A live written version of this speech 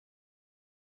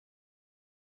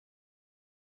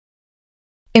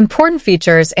Important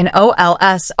features in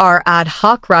OLSR ad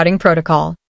hoc routing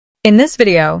protocol. In this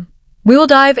video, we will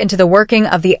dive into the working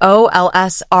of the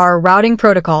OLSR routing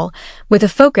protocol with a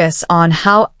focus on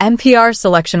how MPR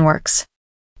selection works.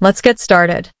 Let's get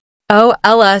started.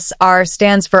 OLSR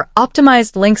stands for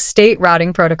Optimized Link State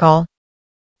Routing Protocol.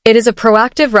 It is a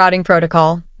proactive routing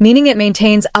protocol, meaning it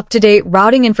maintains up-to-date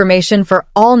routing information for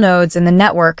all nodes in the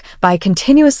network by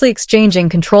continuously exchanging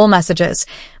control messages,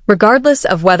 regardless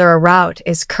of whether a route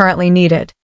is currently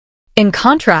needed. In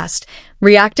contrast,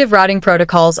 reactive routing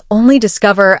protocols only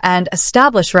discover and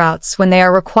establish routes when they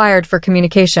are required for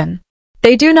communication.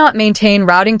 They do not maintain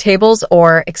routing tables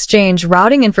or exchange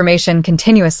routing information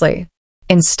continuously.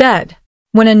 Instead,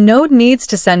 when a node needs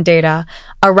to send data,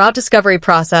 a route discovery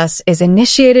process is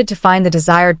initiated to find the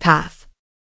desired path.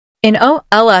 In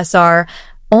OLSR,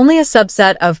 only a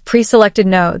subset of pre-selected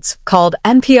nodes, called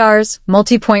MPRs,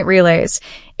 multi-point relays,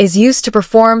 is used to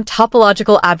perform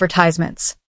topological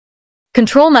advertisements.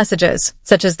 Control messages,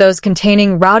 such as those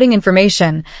containing routing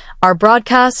information, are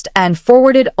broadcast and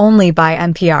forwarded only by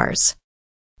MPRs.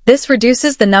 This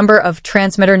reduces the number of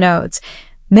transmitter nodes,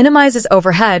 minimizes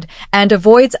overhead, and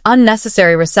avoids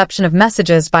unnecessary reception of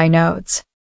messages by nodes.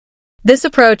 This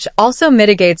approach also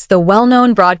mitigates the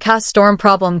well-known broadcast storm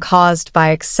problem caused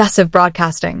by excessive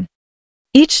broadcasting.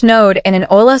 Each node in an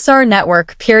OLSR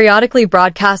network periodically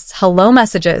broadcasts hello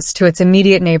messages to its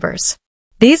immediate neighbors.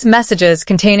 These messages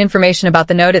contain information about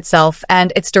the node itself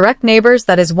and its direct neighbors,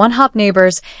 that is, one-hop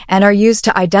neighbors, and are used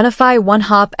to identify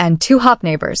one-hop and two-hop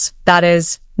neighbors, that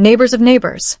is, neighbors of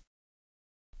neighbors.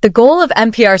 The goal of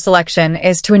MPR selection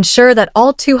is to ensure that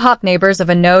all two-hop neighbors of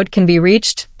a node can be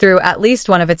reached through at least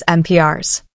one of its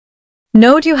MPRs.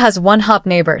 Node U has one-hop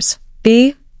neighbors,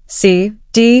 B, C,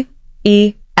 D,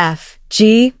 E, F,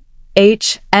 G,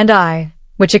 H, and I,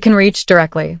 which it can reach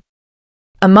directly.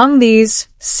 Among these,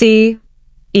 C,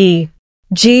 E,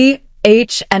 G,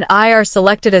 H, and I are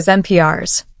selected as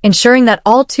MPRs, ensuring that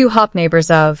all two-hop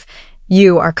neighbors of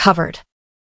U are covered.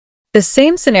 The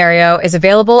same scenario is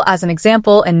available as an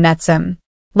example in NetSim.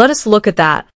 Let us look at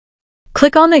that.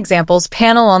 Click on the Examples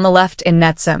panel on the left in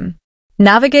NetSim.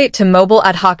 Navigate to Mobile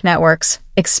Ad Hoc Networks,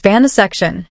 expand the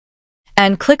section,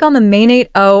 and click on the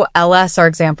MANET OLSR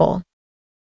example.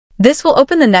 This will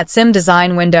open the NetSim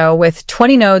design window with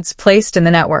 20 nodes placed in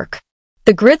the network.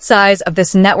 The grid size of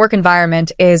this network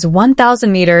environment is 1,000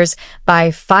 meters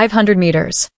by 500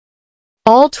 meters.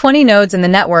 All 20 nodes in the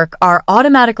network are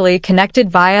automatically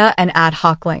connected via an ad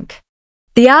hoc link.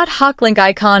 The ad hoc link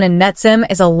icon in NetSim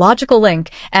is a logical link,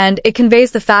 and it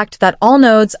conveys the fact that all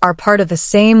nodes are part of the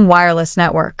same wireless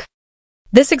network.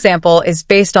 This example is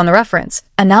based on the reference,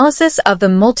 Analysis of the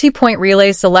Multi-Point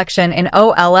Relay Selection in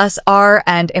OLSR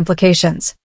and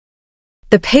Implications.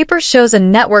 The paper shows a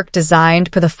network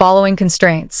designed per the following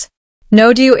constraints.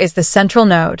 Node U is the central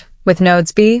node, with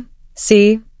nodes B,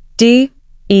 C, D,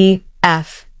 E,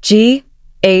 F, G,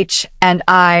 H, and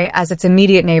I as its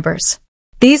immediate neighbors.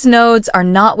 These nodes are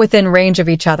not within range of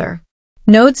each other.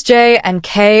 Nodes J and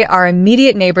K are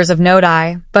immediate neighbors of node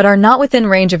I, but are not within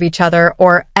range of each other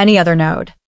or any other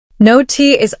node. Node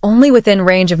T is only within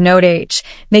range of node H,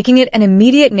 making it an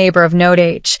immediate neighbor of node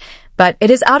H, but it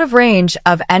is out of range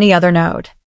of any other node.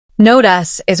 Node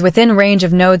S is within range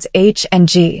of nodes H and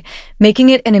G, making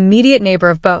it an immediate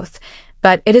neighbor of both,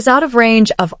 but it is out of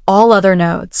range of all other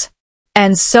nodes.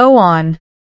 And so on.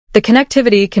 The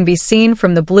connectivity can be seen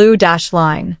from the blue dashed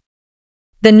line.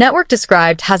 The network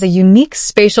described has a unique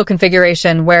spatial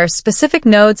configuration where specific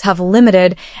nodes have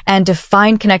limited and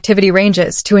defined connectivity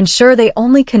ranges to ensure they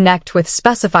only connect with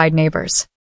specified neighbors.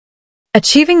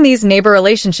 Achieving these neighbor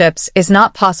relationships is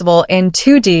not possible in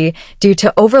 2D due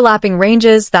to overlapping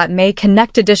ranges that may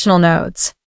connect additional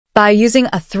nodes. By using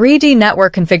a 3D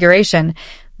network configuration,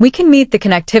 we can meet the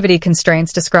connectivity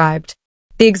constraints described.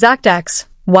 The exact X,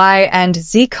 Y, and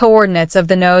Z coordinates of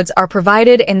the nodes are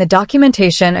provided in the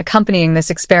documentation accompanying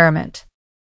this experiment.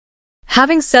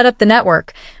 Having set up the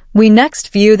network, we next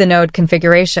view the node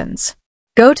configurations.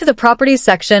 Go to the Properties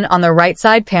section on the right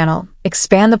side panel,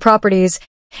 expand the properties,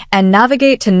 and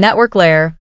navigate to Network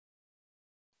Layer.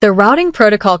 The routing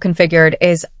protocol configured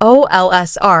is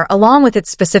OLSR along with its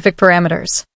specific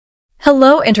parameters.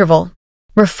 Hello interval,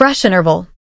 refresh interval,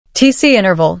 TC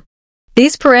interval.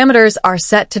 These parameters are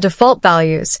set to default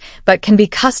values, but can be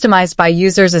customized by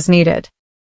users as needed.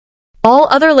 All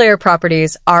other layer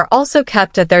properties are also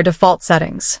kept at their default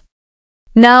settings.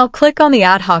 Now click on the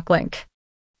ad hoc link.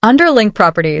 Under Link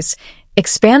Properties,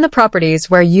 expand the properties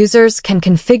where users can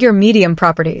configure medium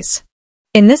properties.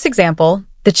 In this example,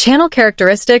 The channel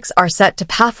characteristics are set to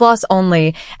path loss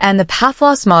only, and the path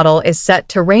loss model is set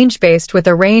to range-based with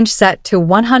a range set to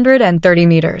 130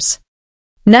 meters.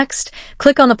 Next,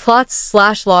 click on the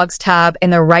Plots/Logs tab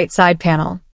in the right side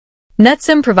panel.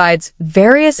 NetSim provides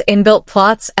various inbuilt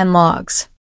plots and logs.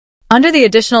 Under the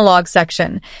Additional Logs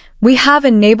section, we have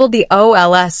enabled the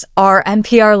OLSR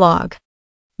MPR log.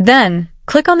 Then,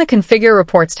 click on the Configure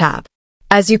Reports tab.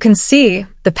 As you can see,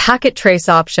 the Packet Trace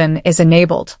option is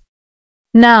enabled.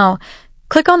 Now,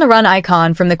 click on the Run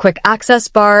icon from the Quick Access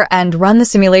bar and run the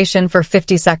simulation for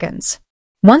 50 seconds.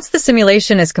 Once the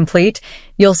simulation is complete,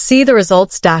 you'll see the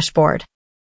results dashboard.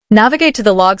 Navigate to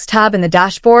the Logs tab in the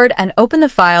dashboard and open the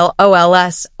file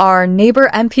OLSR neighbor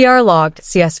MPR logged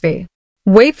CSV.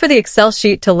 Wait for the Excel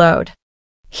sheet to load.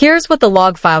 Here's what the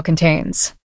log file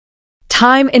contains.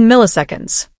 Time in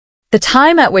milliseconds. The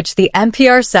time at which the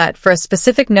MPR set for a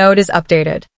specific node is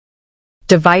updated.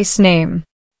 Device name.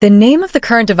 The name of the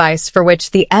current device for which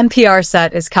the MPR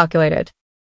set is calculated.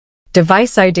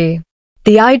 Device ID.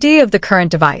 The ID of the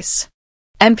current device.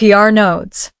 MPR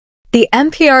nodes. The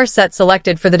MPR set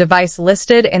selected for the device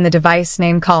listed in the device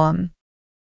name column.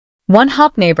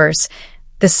 One-hop neighbors.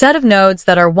 The set of nodes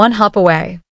that are one hop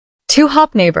away.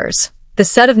 Two-hop neighbors. The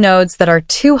set of nodes that are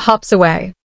 2 hops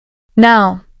away.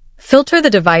 Now, filter the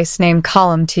device name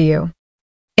column to U.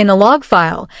 In the log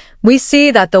file, we see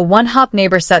that the one-hop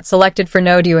neighbor set selected for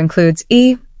node U includes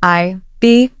E, I,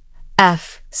 B,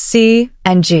 F, C,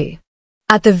 and G.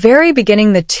 At the very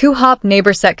beginning, the 2-hop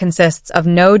neighbor set consists of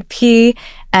node P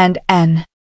and N.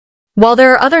 While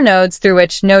there are other nodes through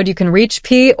which node U can reach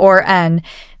P or N,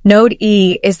 node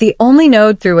E is the only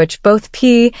node through which both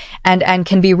P and N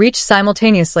can be reached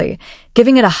simultaneously,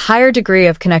 giving it a higher degree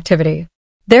of connectivity.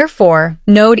 Therefore,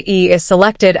 node E is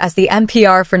selected as the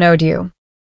MPR for node U.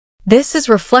 This is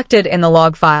reflected in the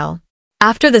log file.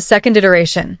 After the second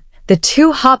iteration, the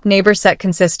 2-hop neighbor set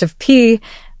consists of P,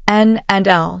 N, and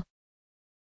L.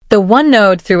 The one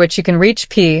node through which you can reach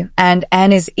P and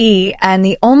N is E, and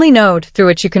the only node through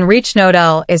which you can reach node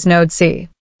L is node C.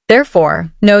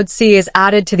 Therefore, node C is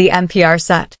added to the MPR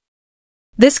set.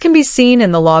 This can be seen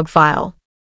in the log file.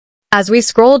 As we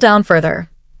scroll down further,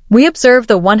 we observe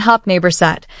the 1-hop neighbor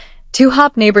set,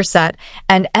 2-hop neighbor set,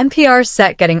 and MPR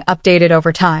set getting updated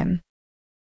over time.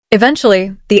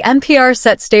 Eventually, the MPR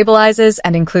set stabilizes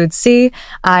and includes C,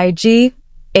 I, G,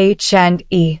 H, and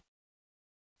E.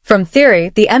 From theory,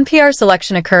 the MPR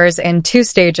selection occurs in 2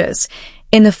 stages.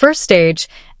 In the first stage,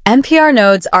 MPR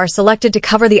nodes are selected to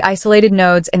cover the isolated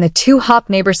nodes in the 2-hop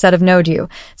neighbor set of node U,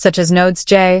 such as nodes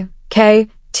J, K,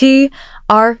 T,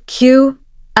 R, Q,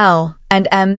 L, and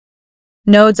M.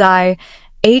 Nodes I,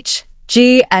 H,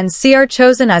 G, and C are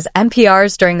chosen as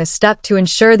MPRs during the step to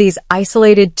ensure these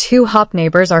isolated 2-hop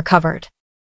neighbors are covered.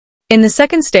 In the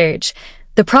second stage,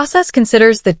 the process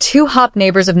considers the 2-hop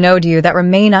neighbors of node U that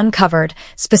remain uncovered,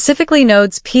 specifically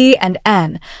nodes P and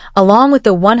N, along with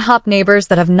the 1-hop neighbors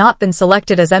that have not been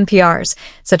selected as MPRs,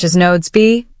 such as nodes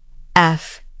B,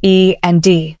 F, E, and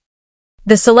D.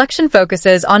 The selection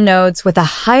focuses on nodes with the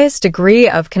highest degree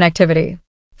of connectivity.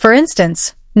 For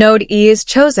instance, node E is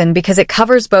chosen because it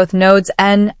covers both nodes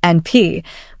N and P,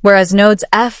 whereas nodes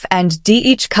F and D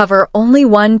each cover only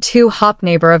one 2-hop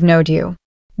neighbor of node U.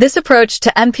 This approach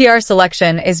to MPR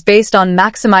selection is based on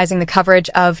maximizing the coverage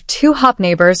of 2-hop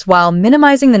neighbors while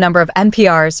minimizing the number of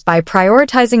MPRs by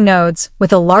prioritizing nodes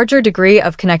with a larger degree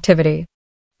of connectivity.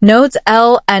 Nodes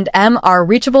L and M are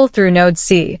reachable through node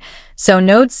C, so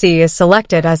node C is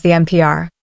selected as the MPR.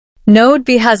 Node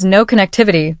B has no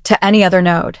connectivity to any other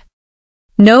node.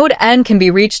 Node N can be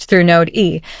reached through node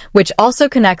E, which also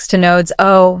connects to nodes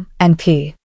O and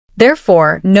P.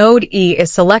 Therefore, node E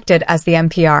is selected as the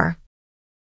MPR.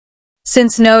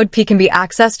 Since node P can be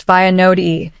accessed via node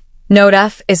E, node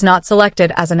F is not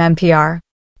selected as an MPR.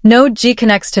 Node G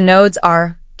connects to nodes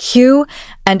R, Q,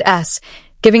 and S,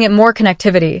 giving it more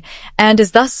connectivity, and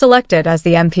is thus selected as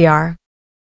the MPR.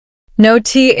 Node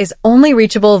T is only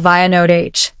reachable via node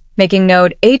H, making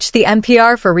node H the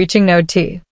MPR for reaching node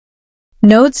T.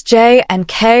 Nodes J and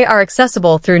K are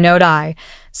accessible through node I,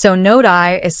 so node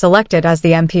I is selected as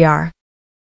the MPR.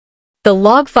 The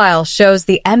log file shows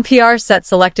the MPR set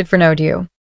selected for node U.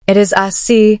 It is as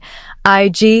C, I,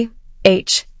 G,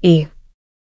 H, E.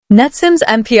 NetSim's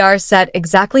MPR set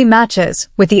exactly matches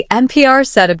with the MPR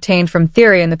set obtained from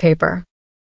theory in the paper.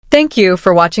 Thank you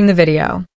for watching the video.